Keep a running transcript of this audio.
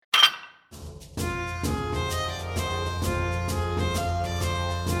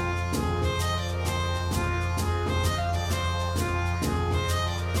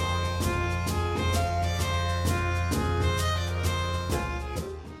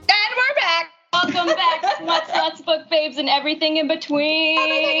book babes and everything in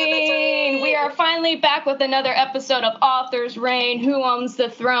between. We are finally back with another episode of Author's Reign. Who owns the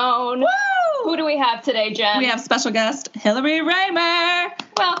throne? Woo! Who do we have today, Jen? We have special guest Hillary Raymer.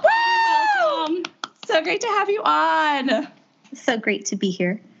 Welcome. So great to have you on. So great to be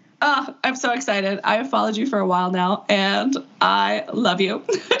here. Oh, I'm so excited. I have followed you for a while now, and I love you.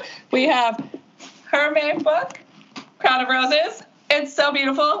 We have her main book, Crown of Roses. It's so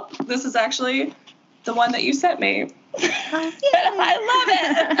beautiful. This is actually the one that you sent me. I love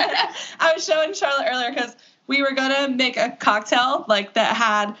it. I was showing Charlotte earlier because we were going to make a cocktail like that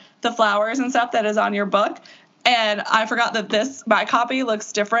had the flowers and stuff that is on your book. And I forgot that my copy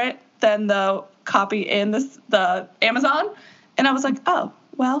looks different than the copy in the Amazon. And I was like, oh,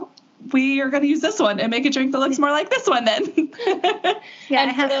 well, we are going to use this one and make a drink that looks more like this one then. Yeah,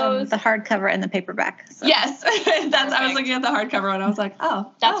 I have the hardcover and the paperback. So. Yes. I was looking at the hardcover one. I was like,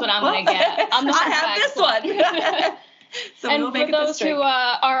 oh. That's what I'm going to get. I have this one. So and for those who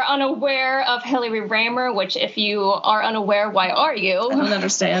are unaware of Hillary Raymer, which if you are unaware, why are you? I don't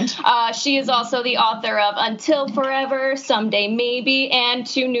understand. She is also the author of Until Forever, Someday Maybe, and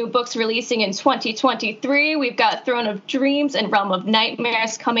 2 new books releasing in 2023. We've got Throne of Dreams and Realm of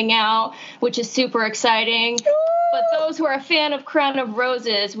Nightmares coming out, which is super exciting. But those who are a fan of Crown of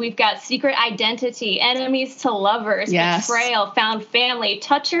Roses, we've got Secret Identity, Enemies to Lovers, yes. Betrayal, Found Family,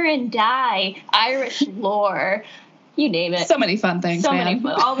 Toucher and Die, Irish Lore. You name it. So many fun things,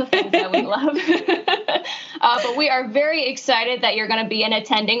 all the things that we love. But we are very excited that you're going to be an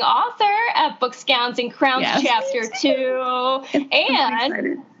attending author at Books, Gowns, and Crowns Chapter 2.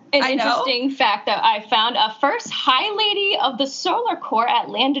 And an interesting fact that I found, first High Lady of the Solar Corps at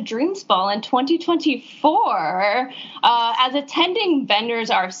Land of Dreams Ball in 2024. As attending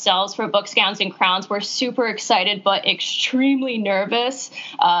vendors ourselves for Books, Gowns, and Crowns, we're super excited but extremely nervous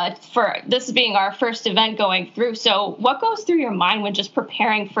for this being our first event going through. So what goes through your mind when just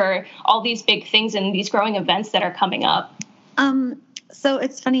preparing for all these big things and these growing events that are coming up? So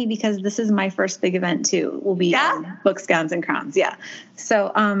it's funny because this is my first big event too. Will be Books, Gowns, and Crowns. Yeah.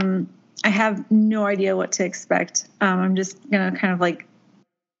 So I have no idea what to expect. I'm just gonna kind of like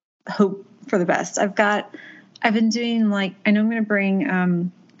hope for the best. I've been doing I know I'm gonna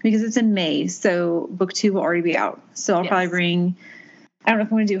bring because it's in May, so book 2 will already be out. So I'll probably bring. I don't know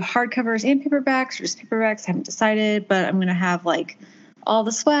if I'm gonna do hardcovers and paperbacks or just paperbacks. I haven't decided, but I'm gonna have all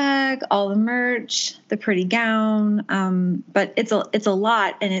the swag, all the merch, the pretty gown. But it's a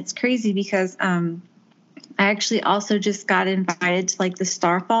lot, and it's crazy because I actually also just got invited to the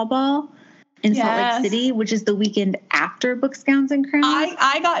Starfall Ball in Salt Lake City, which is the weekend after Books, Gowns, and Crowns.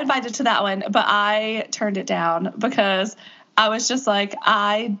 I got invited to that one, but I turned it down because I was just like,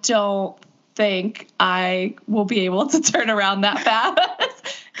 I don't think I will be able to turn around that fast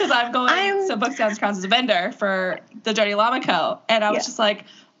because I'm going to Books, Gowns, Crowns as a vendor for the Dirty Llama Co. And I was just like,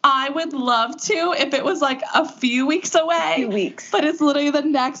 I would love to if it was a few weeks away. A few weeks. But it's literally the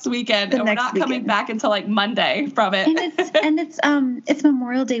next weekend, and we're not coming back until Monday from it. And it's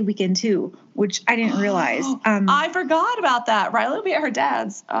Memorial Day weekend too, which I didn't realize. I forgot about that. Riley will be at her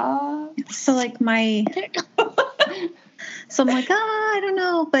dad's. So So I'm like, I don't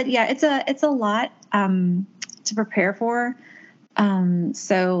know, but yeah, it's a lot to prepare for.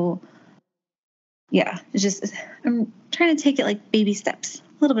 So yeah, it's just I'm trying to take it baby steps, a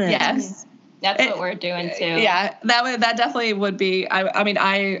little bit. Yes, that's what we're doing too. Yeah, that definitely would be. I mean,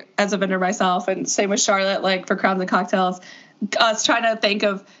 I as a vendor myself, and same with Charlotte, for Crowns and Cocktails, us trying to think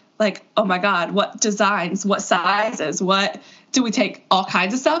of oh my God, what designs, what sizes, what do we take? All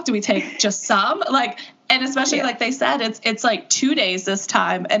kinds of stuff? Do we take just some? And especially they said, it's 2 days this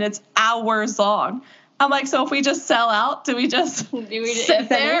time, and it's hours long. I'm like, so if we just sell out, do we just sit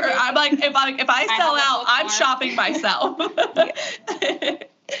there? Or I'm like, if I sell out, I'm shopping myself. But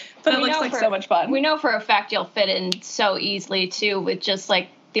it looks so much fun. We know for a fact you'll fit in so easily too, with just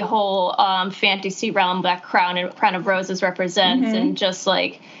the whole fantasy realm that Crown of Roses represents, and just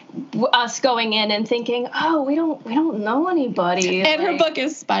us going in and thinking, oh, we don't know anybody. And her book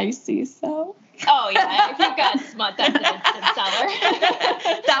is spicy, so. Oh, yeah. If you've got smut, that's an instant seller.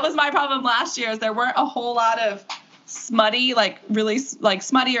 That was my problem last year, is there weren't a whole lot of smutty, really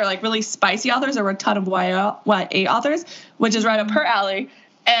smutty or really spicy authors. There were a ton of YA authors, which is right up her alley.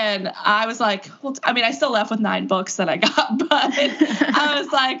 And I was like, well, I mean, I still left with 9 books that I got, but I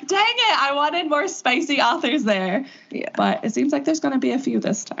was like, dang it, I wanted more spicy authors there. Yeah. But it seems like there's going to be a few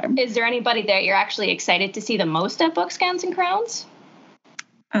this time. Is there anybody that you're actually excited to see the most at Books, Gowns, and Crowns?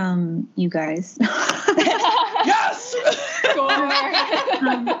 You guys. Yes!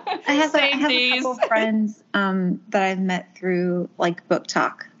 I have a couple friends that I've met through Book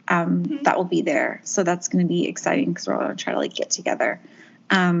Talk. that will be there. So that's going to be exciting because we're all going to try to like get together.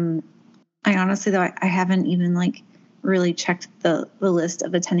 I honestly, though, I haven't even like really checked the list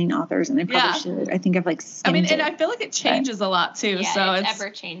of attending authors, and I probably should. I think I've like skimmed and I feel like it changes a lot too. Yeah, so it's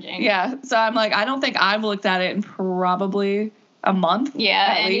ever changing. Yeah. So I'm like, I don't think I've looked at it in probably a month.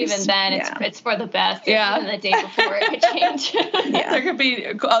 Yeah, and least. Even then, it's for the best. Yeah. Even the day before, it could change. There could be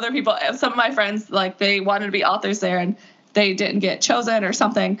other people. Some of my friends, like, they wanted to be authors there, and they didn't get chosen or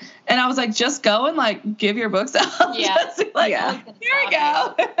something. And I was like, just go and like give your books out. Yeah. Here we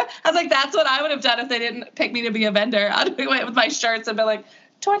go. I was like, that's what I would have done if they didn't pick me to be a vendor. I'd be with my shirts and be like,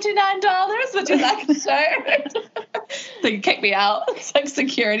 $29, would you like a shirt? They kick me out. It's like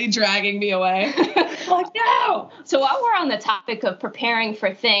security dragging me away. I'm like, no. So while we're on the topic of preparing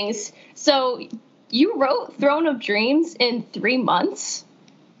for things, so you wrote Throne of Dreams in 3 months?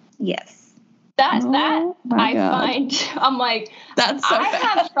 Yes. I'm like, that's so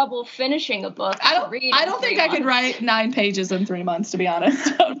fast. have trouble finishing a book. I don't think I could write 9 pages in 3 months, to be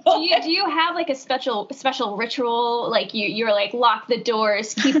honest. Do you have like a special ritual? Like you're like, lock the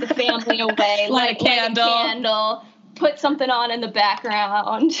doors, keep the family away, light a candle, put something on in the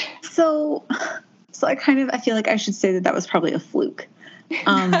background. So I feel like I should say that was probably a fluke. You're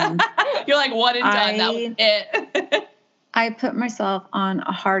like, one and done. That was it. I put myself on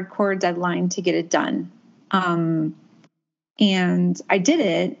a hardcore deadline to get it done. And I did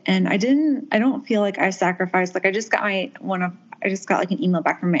it, and I don't feel like I sacrificed. Like I just got like an email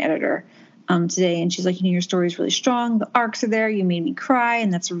back from my editor today, and she's like, your story is really strong. The arcs are there. You made me cry,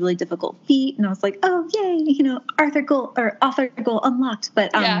 and that's a really difficult feat. And I was like, oh yay, author goal unlocked.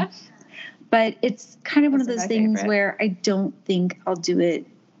 But but it's kind of one of those things where I don't think I'll do it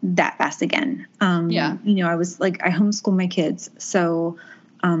that fast again. I was like, I homeschool my kids. So,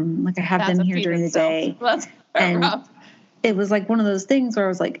 like I have them here during the day. That's rough. It was like one of those things where I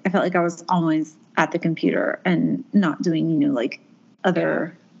was like, I felt like I was always at the computer and not doing, like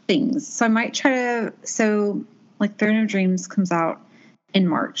other things. So I might try to, like Throne of Dreams comes out in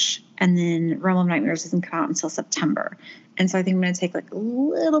March, and then Realm of Nightmares doesn't come out until September. And so I think I'm going to take like a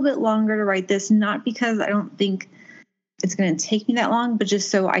little bit longer to write this, not because I don't think it's going to take me that long, but just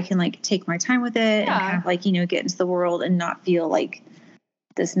so I can like take my time with it and kind of like, get into the world and not feel like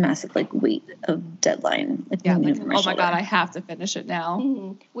this massive like weight of deadline. Like, oh my God, I have to finish it now.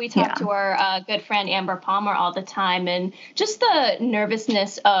 Mm-hmm. We talk to our good friend Amber Palmer all the time, and just the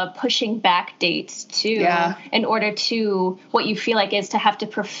nervousness of pushing back dates too, in order to what you feel like is to have to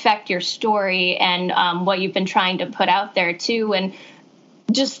perfect your story and what you've been trying to put out there too, and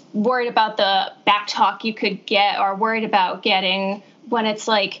just worried about the back talk you could get, or worried about getting when it's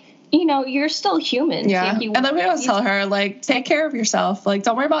like, you're still human. Yeah. And then we always tell her, like, take care of yourself. Like,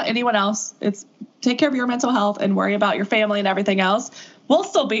 don't worry about anyone else. It's take care of your mental health and worry about your family and everything else. We'll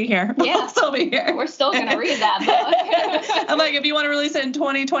still be here. Yeah. We'll still be here. We're still going to read that book. I'm like, if you want to release it in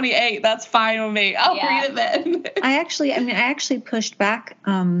 2028, that's fine with me. I'll read it then. I actually pushed back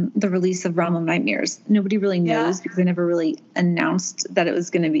the release of Realm of Nightmares. Nobody really knows because I never really announced that it was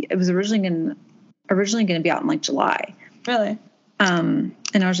going to be. It was originally going to be out in like July. Really?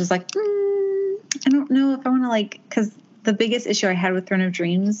 And I was just like, I don't know if I want to like, because the biggest issue I had with Throne of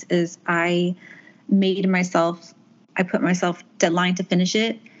Dreams is I put myself deadline to finish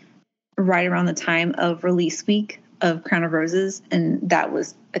it right around the time of release week of Crown of Roses. And that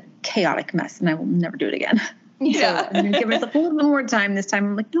was a chaotic mess, and I will never do it again. Yeah. So I'm going to give myself a little bit more time this time.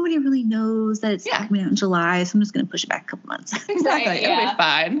 I'm like, nobody really knows that it's coming out in July, so I'm just going to push it back a couple months. Exactly. Right, It'll be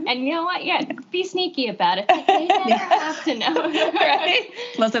fine. And you know what? Yeah, be sneaky about it. They never have to know. Right?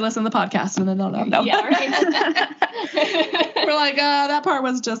 Unless they listen to the podcast and then they'll know. Yeah, right. We're like, that part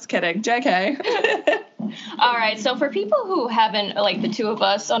was just kidding. JK. All right. So for people who haven't, like the two of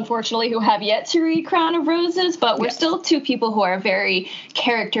us, unfortunately, who have yet to read Crown of Roses, but we're still two people who are very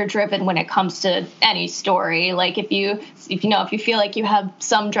character driven when it comes to any story. Like if you feel like you have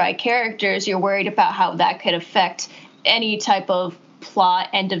some dry characters, you're worried about how that could affect any type of plot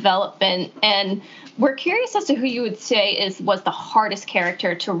and development. And we're curious as to who you would say was the hardest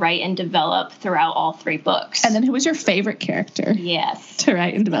character to write and develop throughout all 3 books. And then who was your favorite character? Yes. To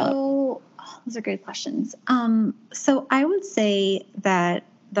write and develop. Those are great questions. So I would say that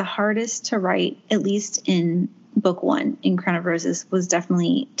the hardest to write, at least in book 1 in Crown of Roses, was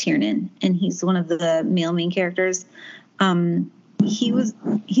definitely Tiernan, and he's one of the male main characters. He's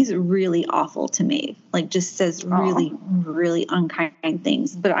really awful to Maeve, like just says really, really unkind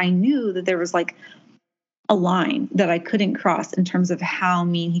things. But I knew that there was like a line that I couldn't cross in terms of how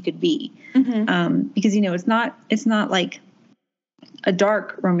mean he could be. Mm-hmm. Because, it's not like a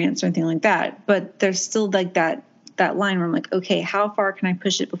dark romance or anything like that, but there's still like that that line where I'm like, okay, how far can I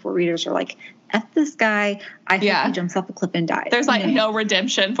push it before readers are like, F this guy, I hope he jumps off a cliff and dies. There's like no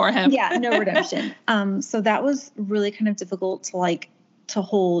redemption for him. Yeah, no redemption. So that was really kind of difficult to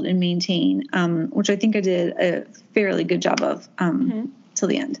hold and maintain, which I think I did a fairly good job of till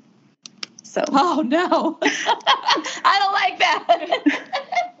the end. So. Oh no, I don't like that.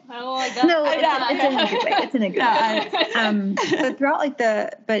 I don't like that. No, it's in a good way. It's in a good way. But throughout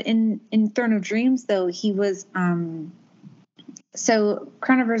but in Throne of Dreams though, he was so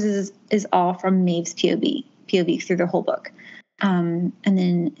Crown of Roses is all from Maeve's POV through the whole book. And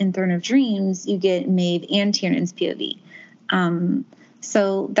then in Throne of Dreams, you get Maeve and Tiernan's POV.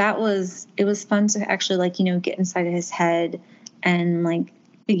 So it was fun to actually get inside of his head and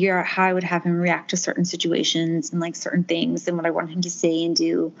figure out how I would have him react to certain situations and certain things and what I want him to say and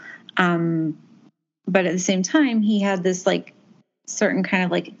do. But at the same time, he had this certain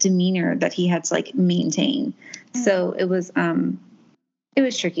kind of demeanor that he had to maintain. Mm-hmm. So it was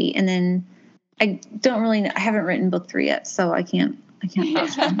tricky. And then I haven't written book 3 yet, so I can't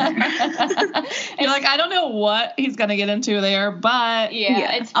vouch for him there. You're I don't know what he's going to get into there, but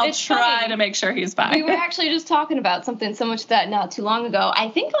I'll try to make sure he's fine. We were actually just talking about something similar to that not too long ago. I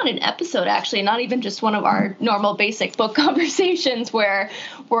think on an episode, actually, not even just one of our normal basic book conversations where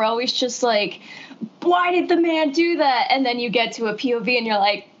we're always just why did the man do that? And then you get to a POV and you're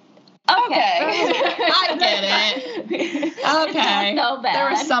like, okay. I get it. Okay. So bad.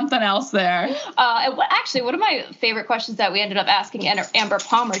 There was something else there. One of my favorite questions that we ended up asking Amber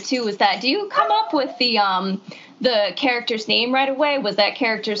Palmer too was that, do you come up with the character's name right away? Was that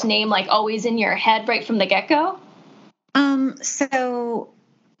character's name always in your head right from the get-go? So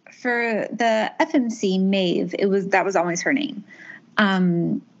for the FMC Maeve, that was always her name.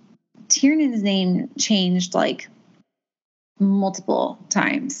 Tiernan's name changed multiple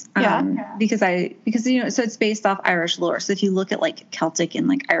times because so it's based off Irish lore. So if you look at Celtic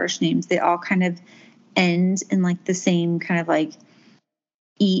and Irish names, they all kind of end in the same kind of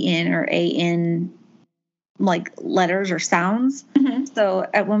en or an letters or sounds. Mm-hmm. So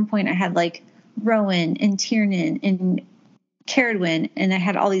at one point I had Rowan and Tiernan and Caradwyn, and I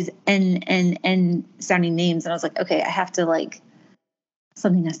had all these n sounding names, and I was like, okay, I have to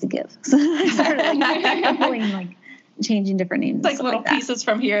something has to give. So I started going changing different names, little pieces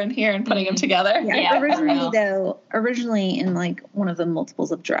from here and here, and putting them together. Yeah. Originally in one of the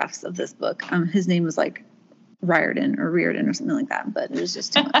multiples of drafts of this book, his name was Riordan or something like that, but it was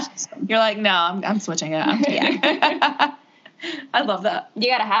just too much. So. You're no, I'm switching it. I'm taking it. I love that. You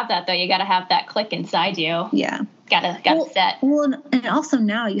gotta have that though. You gotta have that click inside you. Yeah. Gotta set. Well, and also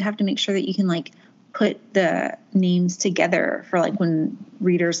now you have to make sure that you can put the names together for when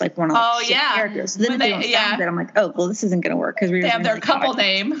readers want to characters. So then if they don't sound good, I'm this isn't going to work because readers have their couple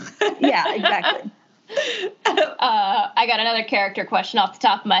name. Yeah, exactly. I got another character question off the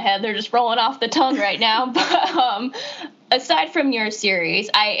top of my head. They're just rolling off the tongue right now. But aside from your series,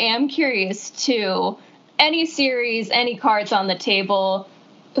 I am curious too. Any series, any cards on the table,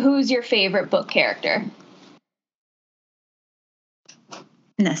 who's your favorite book character?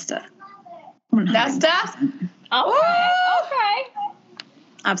 Nesta. 100%. Nesta? Okay.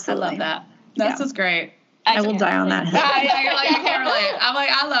 Absolutely. I love that. Nesta's great. I will die on that hill. Yeah, you're I can't relate. I'm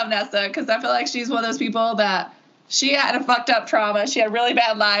I love Nesta because I feel she's one of those people that she had a fucked up trauma. She had a really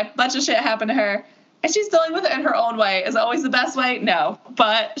bad life. Bunch of shit happened to her. And she's dealing with it in her own way. Is it always the best way? No.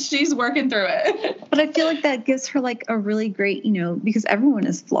 But she's working through it. But I feel that gives her a really great, because everyone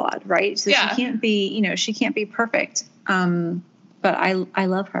is flawed, right? So she can't be, she can't be perfect. But I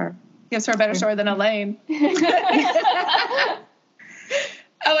love her. Gives her a better story than Elaine.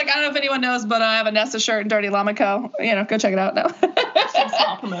 I don't know if anyone knows, but I have a Nesta shirt and Dirty Llama Co. Go check it out now.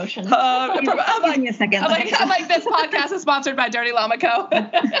 Small promotion. Give me a second. I'm this podcast is sponsored by Dirty Llama Co.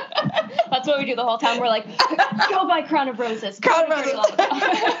 That's what we do the whole time. We're go buy Crown of Roses. Crown of Roses.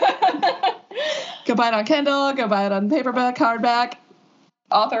 Go buy it on Kindle. Go buy it on paperback, hardback,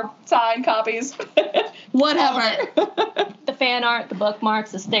 author signed copies. Whatever. The fan art, the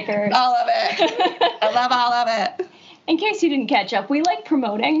bookmarks, the stickers. All of it. I love all of it. In case you didn't catch up, we like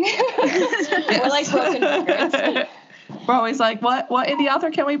promoting. We're broken records. We're always what indie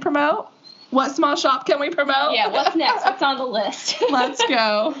author can we promote? What small shop can we promote? Yeah, what's next? What's on the list? Let's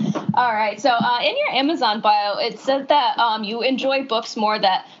go. All right. So in your Amazon bio, it said that you enjoy books more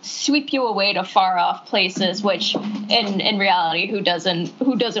that sweep you away to far off places, which in reality, who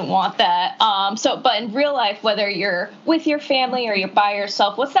doesn't want that? But in real life, whether you're with your family or you're by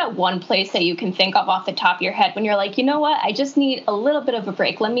yourself, what's that one place that you can think of off the top of your head when you're you know what? I just need a little bit of a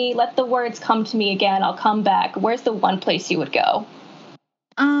break. Let the words come to me again. I'll come back. Where's the one place you would go?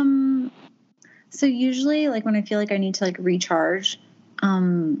 So usually, like, when I feel like I need to, like, recharge,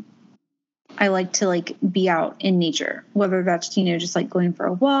 I like to, like, be out in nature, whether that's, you know, just, like, going for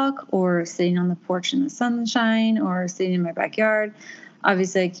a walk or sitting on the porch in the sunshine or sitting in my backyard.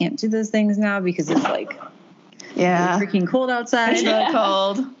 Obviously, I can't do those things now because it's, like, really freaking cold outside. It's really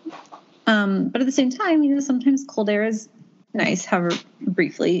cold. But at the same time, you know, sometimes cold air is nice, however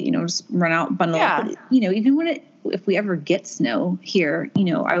briefly, you know, just run out, bundle up. But, you know, even if we ever get snow here, you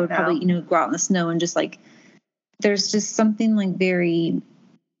know, I would probably, you know, go out in the snow and just, like, there's just something, like, very,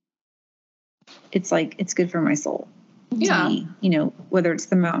 it's like, it's good for my soul. Yeah. Me, you know, whether it's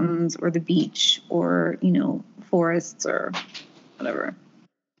the mountains or the beach or, you know, forests or whatever.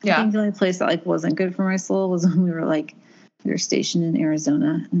 Yeah. I think the only place that, like, wasn't good for my soul was when we were stationed in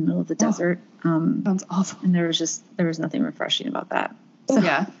Arizona in the middle of the desert. Sounds awful. And there was nothing refreshing about that. So,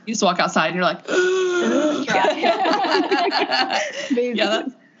 yeah. You just walk outside and you're like, yeah,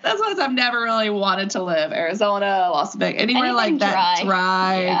 that's why I've never really wanted to live. Arizona, Las Vegas, anywhere like that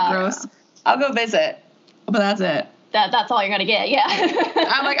dry, gross. I'll go visit, but that's it. That's all you're going to get. Yeah.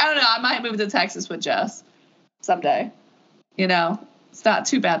 I'm like, I don't know. I might move to Texas with Jess someday. You know, it's not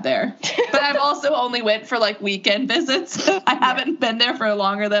too bad there. But I've also only went for, like, weekend visits. I haven't been there for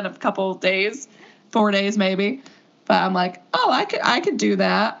longer than a couple days, 4 days maybe. But I'm like, oh, I could do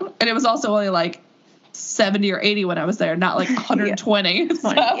that. And it was also only like 70 or 80 when I was there, not like 120.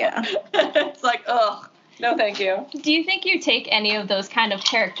 So it's like, ugh, no, thank you. Do you think you take any of those kind of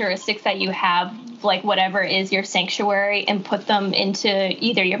characteristics that you have, like whatever is your sanctuary, and put them into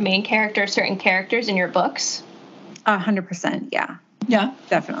either your main character or certain characters in your books? 100%. Yeah. Yeah,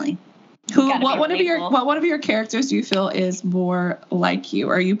 definitely. What one of your characters do you feel is more like you,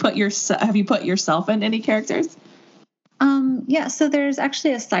 or have you put yourself in any characters? Yeah, so there's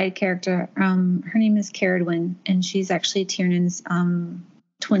actually a side character. Her name is Caradwyn, and she's actually Tiernan's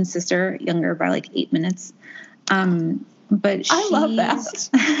twin sister, younger by like 8 minutes. But I love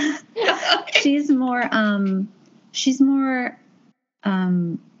that. she's more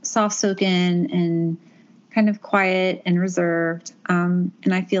soft-spoken and kind of quiet and reserved. And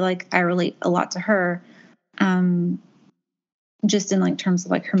I feel like I relate a lot to her. Just in like terms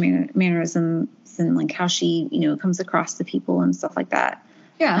of like her mannerisms and like how she, you know, comes across to people and stuff like that.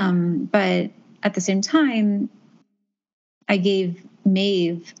 Yeah. But at the same time, I gave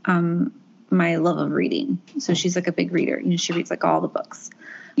Maeve my love of reading. So she's like a big reader. You know, she reads like all the books.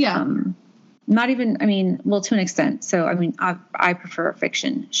 Yeah. Not even, I mean, well, to an extent. So, I mean, I prefer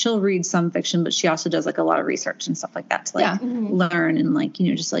fiction. She'll read some fiction, but she also does like a lot of research and stuff like that to like learn and like, you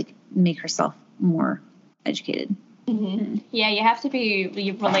know, just like make herself more educated. Mm-hmm. Yeah, you have to be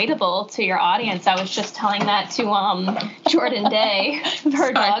relatable to your audience. I was just telling that to Jordan Day.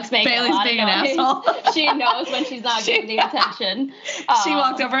 Her dog's making Bailey's a lot being of noise. An asshole. She knows when she's not giving the attention. She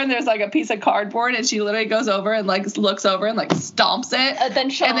walked over and there's like a piece of cardboard, and she literally goes over and like looks over and like stomps it, and then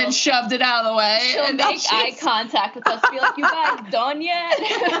shoved it out of the way. She'll make eye contact with us. Be like, "You guys done yet?"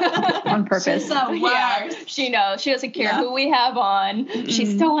 On purpose. Yeah, she knows. She doesn't care who we have on. Mm-mm.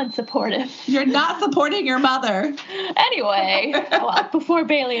 She's so unsupportive. You're not supporting your mother. Anyway, well, before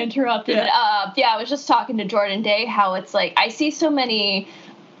Bailey interrupted, I was just talking to Jordan Day how it's like I see so many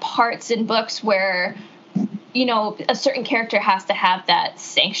parts in books where, you know, a certain character has to have that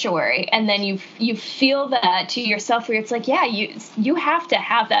sanctuary, and then you feel that to yourself where it's like, yeah, you have to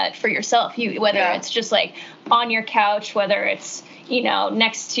have that for yourself. Whether it's just like on your couch, whether it's, you know,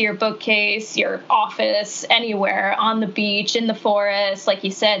 next to your bookcase, your office, anywhere, on the beach, in the forest, like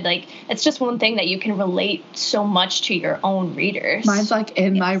you said, like it's just one thing that you can relate so much to your own readers. Mine's like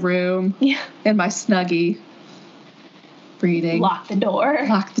in my room, in my Snuggie, reading. Lock the door.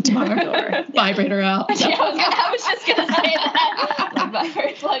 Vibrator out. Yeah, I was just going to say that.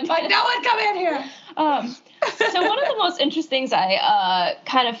 Like, no one come in here. So one of the most interesting things I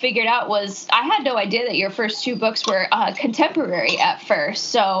kind of figured out was I had no idea that your first 2 books were contemporary at first.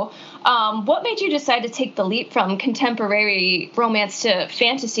 So what made you decide to take the leap from contemporary romance to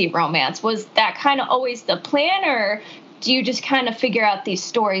fantasy romance? Was that kind of always the plan, or do you just kind of figure out these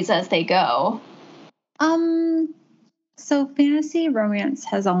stories as they go? So fantasy romance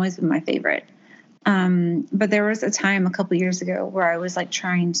has always been my favorite. But there was a time a couple years ago where I was like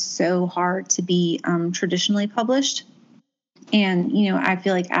trying so hard to be traditionally published. And, you know, I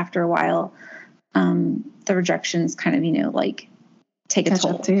feel like after a while, the rejections kind of, you know, like take a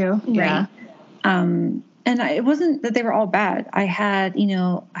toll. Up to you. Right? Yeah. And it wasn't that they were all bad. I had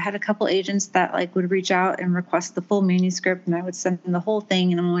a couple agents that like would reach out and request the full manuscript, and I would send them the whole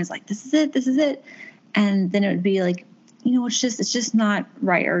thing. And I'm always like, this is it. And then it would be like, you know, it's just not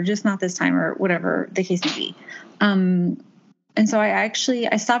right, or just not this time, or whatever the case may be. And so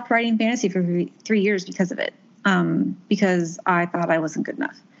I stopped writing fantasy for 3 years because of it, because I thought I wasn't good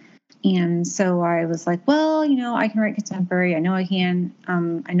enough. And so I was like, well, I can write contemporary. I know I can.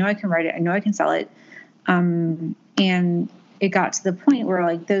 I know I can write it. I know I can sell it. And it got to the point where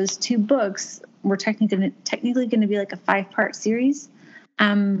like those 2 books were technically going to be like a 5-part series.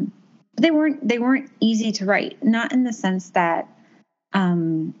 But they weren't easy to write, not in the sense that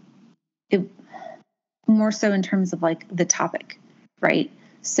it more so in terms of like the topic, right?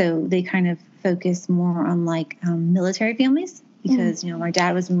 So they kind of focus more on like military families because, my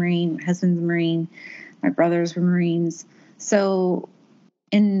dad was a Marine, my husband's a Marine, my brothers were Marines. So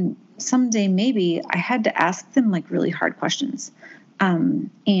someday maybe I had to ask them like really hard questions. And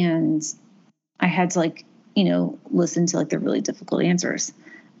I had to like, listen to like the really difficult answers.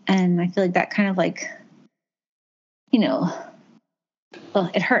 And I feel like that kind of like, well,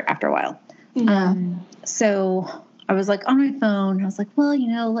 it hurt after a while. Yeah. So I was like on my phone. I was like, well,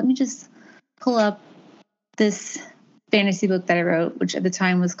 let me just pull up this fantasy book that I wrote, which at the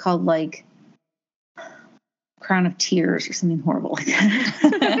time was called like Crown of Tears or something horrible like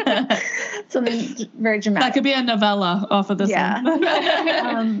that. Something very dramatic. That could be a novella off of this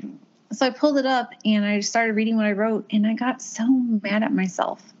one. So I pulled it up and I started reading what I wrote, and I got so mad at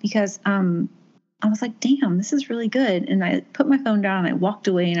myself because I was like, damn, this is really good. And I put my phone down and I walked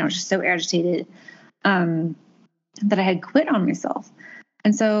away, and I was just so agitated that I had quit on myself.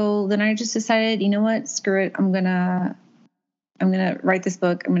 And so then I just decided, you know what, screw it. I'm going to write this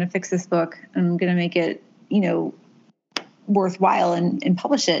book. I'm going to fix this book. I'm going to make it, worthwhile and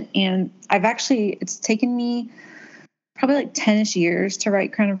publish it. And it's taken me probably like 10-ish years to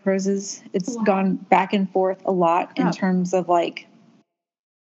write Crown of Roses. It's gone back and forth a lot in terms of like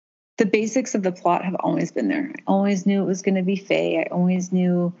the basics of the plot have always been there. I always knew it was going to be fae. I always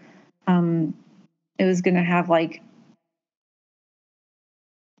knew it was going to have like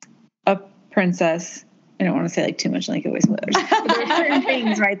a princess. I don't want to say like too much, like always spoilers. But there are certain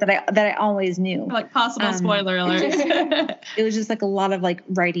things, right, that I always knew. Like possible spoiler alert. It was just like a lot of like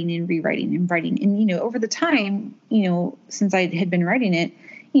writing and rewriting and writing. And, over the time, since I had been writing it,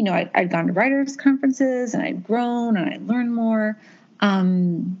 I'd gone to writers' conferences and I'd grown and I'd learned more.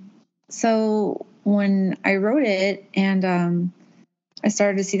 So when I wrote it and I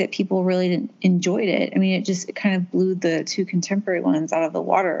started to see that people really enjoyed it, I mean, it kind of blew the 2 contemporary ones out of the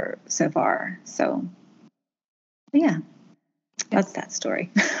water so far. So, yeah, that's that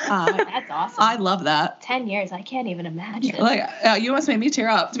story. That's awesome. I love that. 10 years, I can't even imagine. Like, you almost made me tear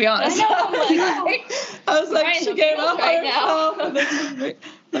up, to be honest. I know. I was like, she gave up right now.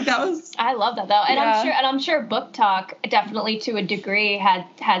 Like that was. I love that though, and I'm sure Book Talk definitely to a degree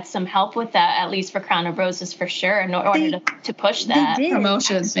had some help with that, at least for Crown of Roses for sure, in order to push that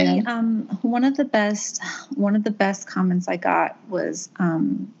promotions. Actually, one of the best comments I got was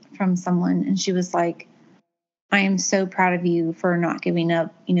from someone, and she was like, I am so proud of you for not giving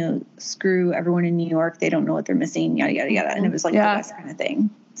up, screw everyone in New York. They don't know what they're missing, yada, yada, yada. And it was like the best kind of thing.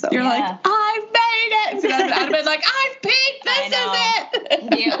 So you're like, I've made it. So I'd have been like, I've peaked. This is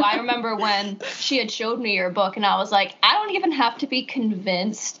it. Yeah, I remember when she had showed me your book, and I was like, I don't even have to be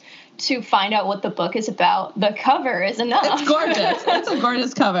convinced to find out what the book is about. The cover is enough. It's gorgeous. It's a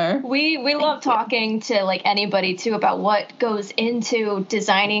gorgeous cover. We love talking to like anybody too about what goes into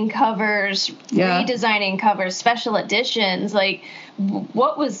designing covers, redesigning covers, special editions. Like,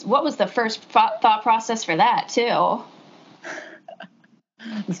 what was the first thought process for that too?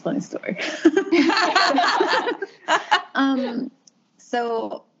 It's a funny story.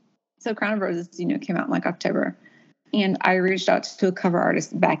 So Crown of Roses, came out in like October. And I reached out to a cover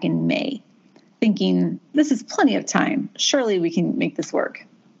artist back in May, thinking, this is plenty of time. Surely we can make this work.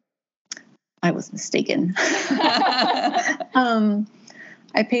 I was mistaken. I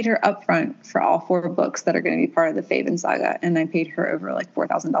paid her upfront for all 4 books that are going to be part of the Faven saga, and I paid her over like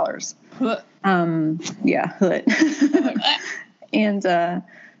 $4,000. And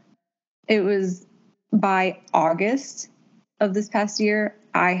it was by August of this past year,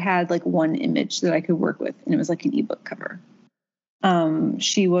 I had like 1 image that I could work with, and it was like an ebook cover.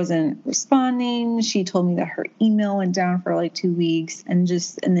 She wasn't responding. She told me that her email went down for like 2 weeks, and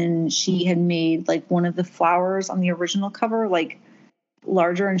then she had made like one of the flowers on the original cover like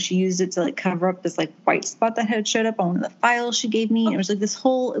larger, and she used it to like cover up this like white spot that had showed up on one of the files she gave me. It was like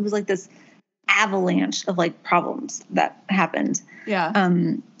this avalanche of like problems that happened. Yeah.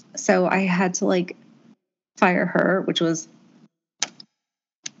 So I had to like fire her, which was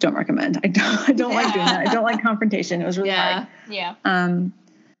don't recommend. I don't like doing that. I don't like confrontation. It was really hard. Yeah.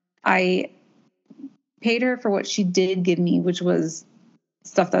 I paid her for what she did give me, which was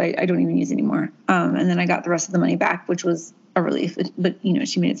stuff that I don't even use anymore. And then I got the rest of the money back, which was a relief. But,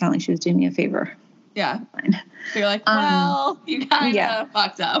 she made it sound like she was doing me a favor. Yeah. So you're like, well, you kind of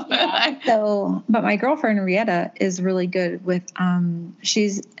fucked up. Yeah. But my girlfriend, Rietta, is really good with,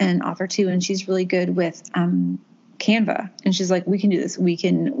 she's an author too, and she's really good with Canva. And she's like, we can do this. We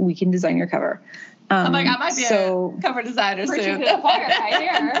can design your cover. I'm like, I might be a cover designer soon.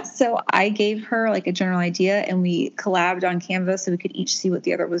 So I gave her like a general idea, and we collabed on Canva so we could each see what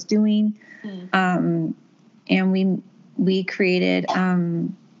the other was doing. And we created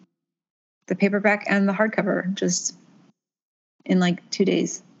the paperback and the hardcover just in like 2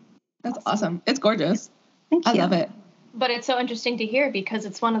 days. That's awesome. It's gorgeous. Thank you. I love it. But it's so interesting to hear because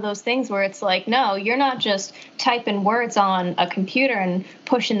it's one of those things where it's like, no, you're not just typing words on a computer and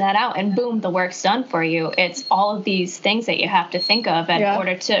pushing that out and boom, the work's done for you. It's all of these things that you have to think of in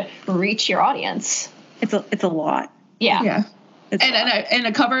order to reach your audience. It's a lot. Yeah. Yeah. And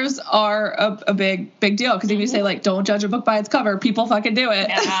the covers are a big deal because if you say like don't judge a book by its cover, people fucking do it.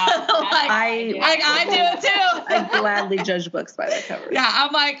 I do it too. I gladly judge books by their cover. Yeah,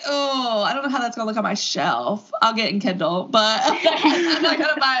 I'm like, oh, I don't know how that's gonna look on my shelf. I'll get it in Kindle, but I'm not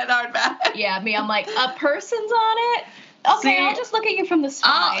gonna buy it hardback. Yeah, I'm like a person's on it. Okay, I'll just look at you from the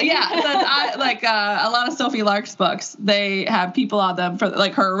side. I like a lot of Sophie Lark's books. They have people on them for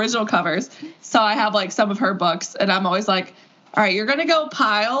like her original covers. So I have like some of her books, and I'm always like, all right, you're going to go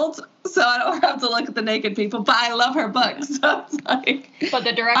piled, so I don't have to look at the naked people, but I love her books. So it's like, but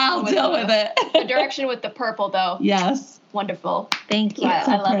the direction I'll deal with it. The direction with the purple, though. Yes. Wonderful. Thank you.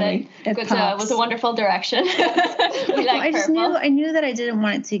 I love it. It was a wonderful direction. We like purple. I knew that I didn't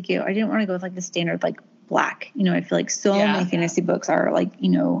want it to go. I didn't want to go with like the standard like black. I feel like so many fantasy books are like,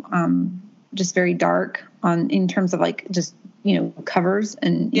 just very dark in terms of like just, covers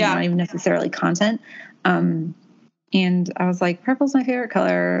and not even necessarily content. And I was like, purple's my favorite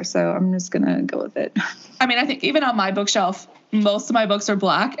color, so I'm just going to go with it. I mean, I think even on my bookshelf, most of my books are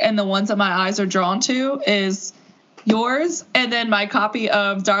black, and the ones that my eyes are drawn to is yours, and then my copy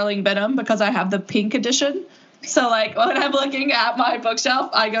of Darling Benham, because I have the pink edition. So, like, when I'm looking at my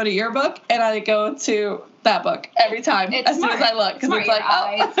bookshelf, I go to your book, and I go to that book every time as soon as I look. Because it's like,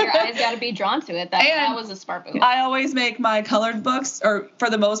 your eyes got to be drawn to it. That was a smart move. I always make my colored books, or for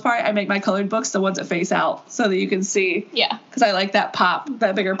the most part, I make my colored books the ones that face out so that you can see. Yeah. Because I like that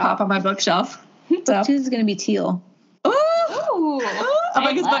bigger pop on my bookshelf. So. Book 2 is going to be teal. Ooh. I'm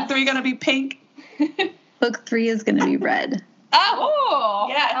like, is book 3 going to be pink? Book 3 is going to be red. Oh,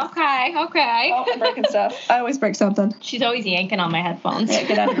 yeah. Okay. Oh, I'm breaking stuff. I always break something. She's always yanking on my headphones. Yeah,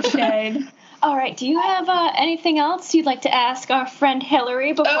 get out of the shade. All right. Do you have anything else you'd like to ask our friend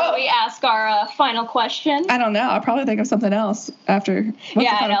Hillary before we ask our final question? I don't know. I'll probably think of something else after. What's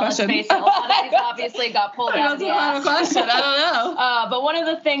the final question? Let's face it. A lot of these obviously got pulled out of the final question? I don't know. But one of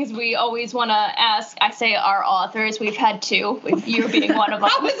the things we always want to ask, I say our authors, we've had 2, with you being one of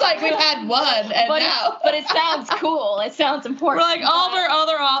them. I was like, we've had 1, and now. But it sounds cool. It sounds important. We're like all the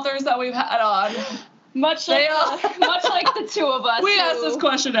other authors that we've had on. Much like the 2 of us. We ask this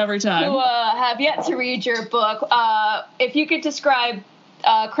question every time. Who have yet to read your book. If you could describe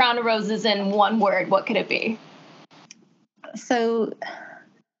Crown of Roses in one word, what could it be? So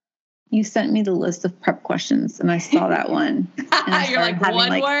you sent me the list of prep questions, and I saw that one. And you're like,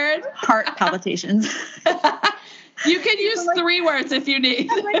 one word? Heart palpitations. You can use 3 words if you need.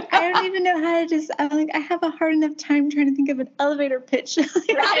 I'm like, I don't even know how to I'm like, I have a hard enough time trying to think of an elevator pitch.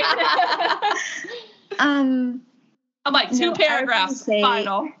 I'm like 2 paragraphs,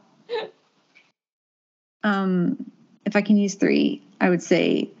 final. If I can use 3, I would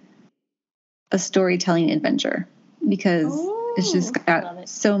say a storytelling adventure, because it's just got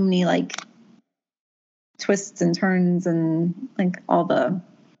so many like twists and turns and like all the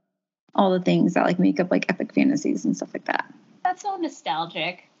things that like make up like epic fantasies and stuff like that. That's so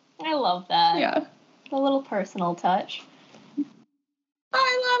nostalgic. I love that. Yeah. A little personal touch.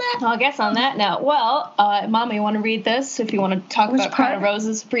 I love it. Well, I guess on that note, Mama, you want to read this? If you want to talk about Crown of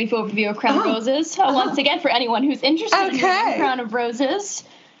Roses, brief overview of Crown of Roses. Once again, for anyone who's interested in reading Crown of Roses.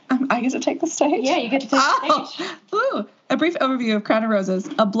 I get to take the stage? Yeah, you get to take the stage. Ooh. A brief overview of Crown of Roses.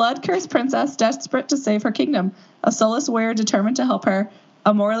 A blood-cursed princess desperate to save her kingdom. A soulless warrior determined to help her.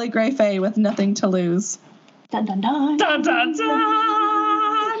 A morally gray fae with nothing to lose. Dun, dun, dun. Dun, dun,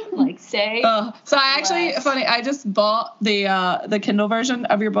 dun. Like, say. So I actually, funny, I just bought the Kindle version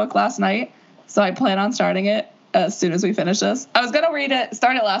of your book last night. So I plan on starting it as soon as we finish this. I was going to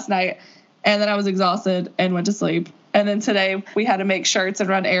start it last night, and then I was exhausted and went to sleep. And then today we had to make shirts and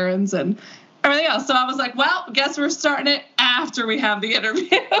run errands and everything else. So I was like, well, guess we're starting it after we have the interview.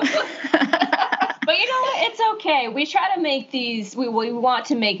 But you know what? It's okay. We try to make these, we want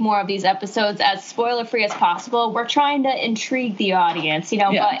to make more of these episodes as spoiler-free as possible. We're trying to intrigue the audience,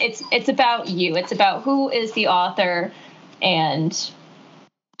 but it's about you. It's about who is the author, and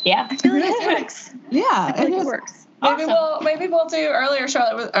yeah. I feel like it works. Yeah. I feel like it works. Maybe we'll do earlier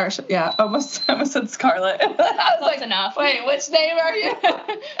Charlotte almost said Scarlett. I was Close enough. Wait, which name are you?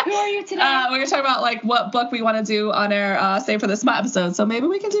 Who are you today? We were talking about like what book we want to do on our Save for the Smut episode. So maybe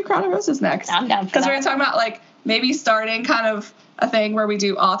we can do Crown of Roses next. I'm down for that. Because we're gonna talk about like maybe starting kind of a thing where we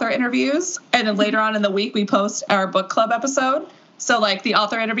do author interviews, and then later on in the week we post our book club episode. So like the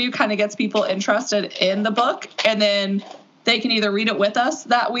author interview kind of gets people interested in the book, and then they can either read it with us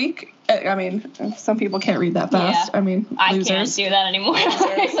that week. I mean, some people can't read that fast. Yeah. I mean, I losers. can't do that anymore. We say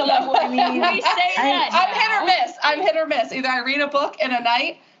that. I'm hit or miss. Either I read a book in a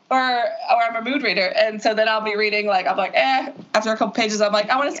night or I'm a mood reader. And so then I'll be reading, like, I'm like, after a couple pages, I'm like,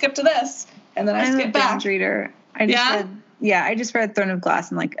 I want to skip to this. And then I skip back. I'm a binge reader. I just read Throne of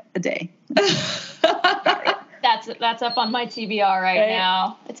Glass in like a day. That's up on my TBR right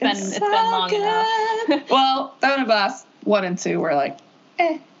now. It's been long enough. Well, Throne of Glass 1 and 2 were like,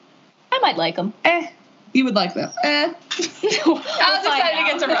 I might like them. You would like them. I was excited to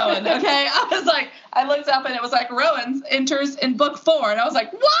get to Rowan, okay? I looked up and it was like, Rowan enters in book 4. And I was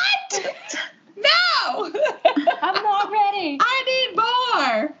like, what? No! I'm not ready. I need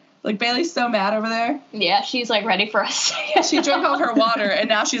more. Like, Bailey's so mad over there. Yeah, she's like ready for us. She drank all her water and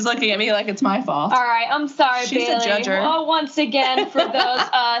now she's looking at me like it's my fault. All right, I'm sorry, she's Bailey. She's a judger. Oh, once again, for those,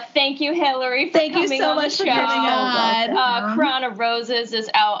 thank you, Hillary, for coming on the show. Thank you so much for coming on. Crown of Roses is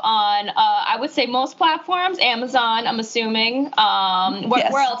out on, I would say most platforms, Amazon, I'm assuming.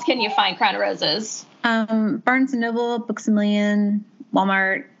 Where else can you find Crown of Roses? Barnes & Noble, Books A Million,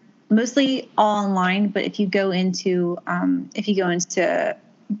 Walmart, mostly all online. But if you go into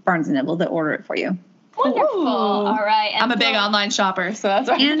Barnes & Noble, they'll order it for you. Wonderful. All right. I'm a big online shopper, so that's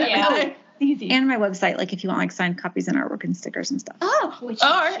why easy. And my website, like if you want like signed copies and artwork and stickers and stuff. Oh, or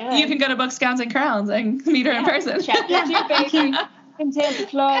you can go to Books, Gowns, and Crowns and meet her in person. Chapter 2, baby. In Tampa,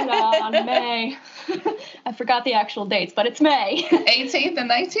 Florida on May. I forgot the actual dates, but it's May. 18th and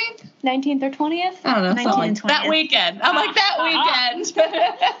 19th? 19th or 20th? I don't know. 19th and 20th. That weekend. I'm like, that weekend.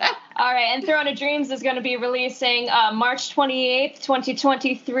 All right, and Throne of Dreams is going to be releasing March 28th,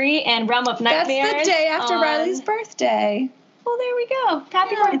 2023, and Realm of Nightmares. That's the day after Riley's birthday. Well, there we go.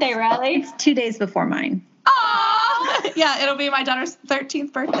 Happy birthday, Riley. It's 2 days before mine. Aww! Yeah, it'll be my daughter's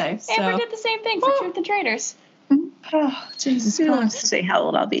 13th birthday. So. Amber did the same thing for Truth and Traders. Oh, Jesus Christ. I don't have to say how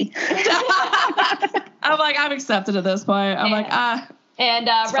old I'll be. I'm like, I'm accepted at this point. I'm like, And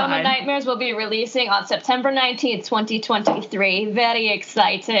Realm of Nightmares will be releasing on September 19th, 2023. Very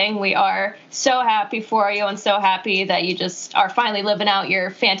exciting. We are so happy for you and so happy that you just are finally living out your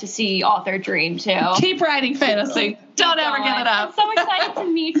fantasy author dream, too. Keep writing fantasy. Don't ever give it up. I'm so excited to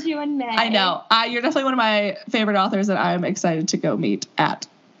meet you in May. I know. You're definitely one of my favorite authors that I'm excited to go meet at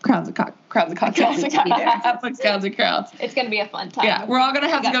Crowns and Cocktails. At Books, Gowns, and Crowns. It's going to be a fun time. Yeah, we're all going to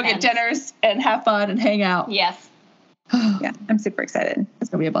have to go get dinners and have fun and hang out. Yes. Yeah, I'm super excited. It's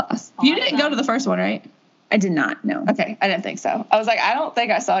going to be a blast. You didn't go to the first one, right? I did not, no. Okay, I didn't think so. I was like, I don't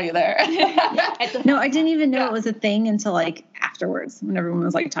think I saw you there. No, I didn't even know it was a thing until like afterwards when everyone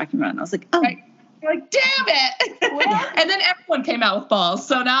was like talking about it. And I was like, oh. Right. You're like, damn it. And then everyone came out with balls.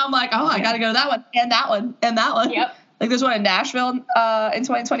 So now I'm like, I got to go to that one and that one and that one. Yep. Like there's one in Nashville in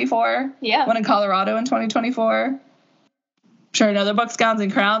 2024. Yeah. One in Colorado in 2024. I'm sure another Books, Gowns,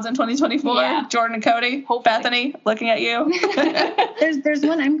 and Crowns in 2024. Yeah. Jordan and Cody. Hopefully. Bethany, looking at you. There's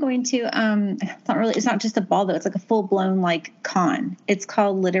one I'm going to. It's not just a ball though. It's like a full blown like con. It's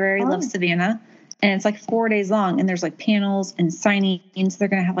called Literary Love Savannah, and it's like 4 days long. And there's like panels and signings. They're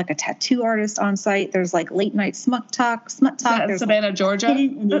gonna have like a tattoo artist on site. There's like late night smut talk. There's Savannah, Georgia.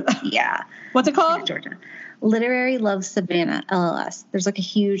 Yeah. What's it called? Georgia. Literary Love Savannah, LLS. There's like a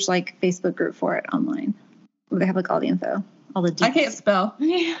huge like Facebook group for it online where they have like all the info, all the details. I can't spell.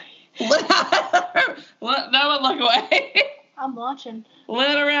 What? No one look away. I'm watching.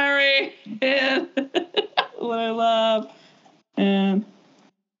 Literary and love and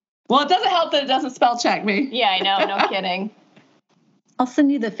well, it doesn't help that it doesn't spell check me. Yeah, I know. No kidding. I'll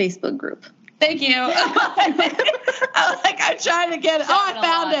send you the Facebook group. Thank you. I'm trying to get it. I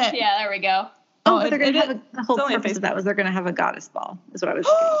found it. Yeah, there we go. But they're going to have the whole purpose of that was they're going to have a goddess ball, is what I was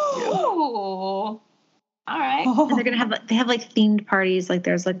thinking. Ooh. All right. And they're going to have like themed parties. Like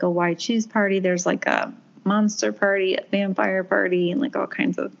there's like a white shoes party. There's like a monster party, a vampire party, and like all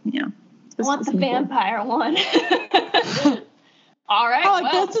kinds of, I want the vampire one. All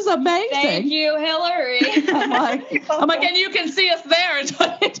right. This is amazing. Thank you, Hillary. I'm like, and you can see us there in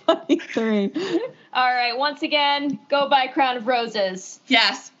 2020. 3. All right. Once again, go buy Crown of Roses.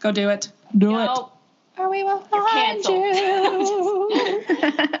 Yes. Go do it. Do it. Or we will find you.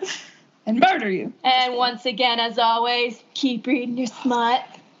 And murder you. And once again, as always, keep reading your smut.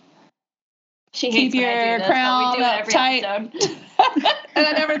 She hates keep your crown we do it every tight. episode. And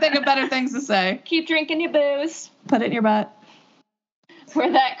I never think of better things to say. Keep drinking your booze. Put it in your butt.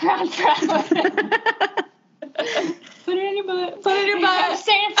 Where that crown from? Put it in your butt. Put it in your butt. I'm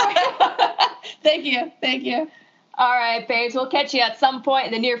saying for you. Thank you. Thank you. All right, babes. We'll catch you at some point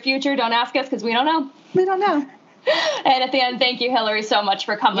in the near future. Don't ask us because we don't know. We don't know. And at the end, thank you, Hillary, so much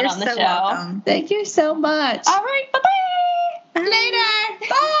for coming on the show. Welcome. Thank you so much. All right. Bye-bye. Later.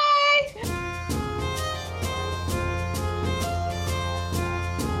 Bye.